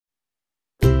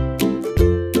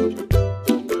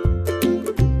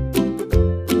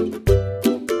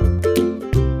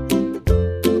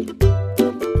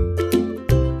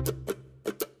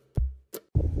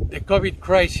COVID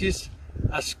crisis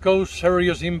has caused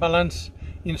serious imbalance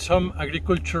in some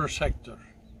agricultural sectors.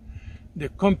 To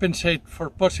compensate for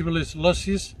possible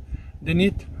losses, the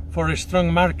need for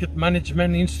strong market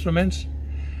management instruments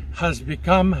has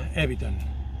become evident.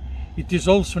 It is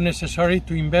also necessary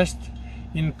to invest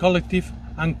in collective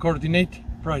and coordinate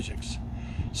projects,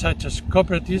 such as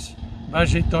cooperatives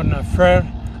based on a fair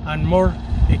and more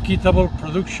equitable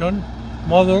production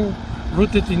model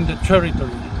rooted in the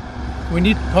territory. We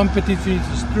need competitive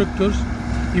structures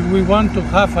if we want to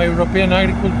have a European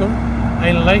agriculture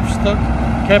and livestock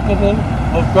capable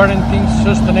of guaranteeing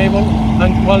sustainable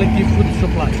and quality food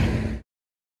supply.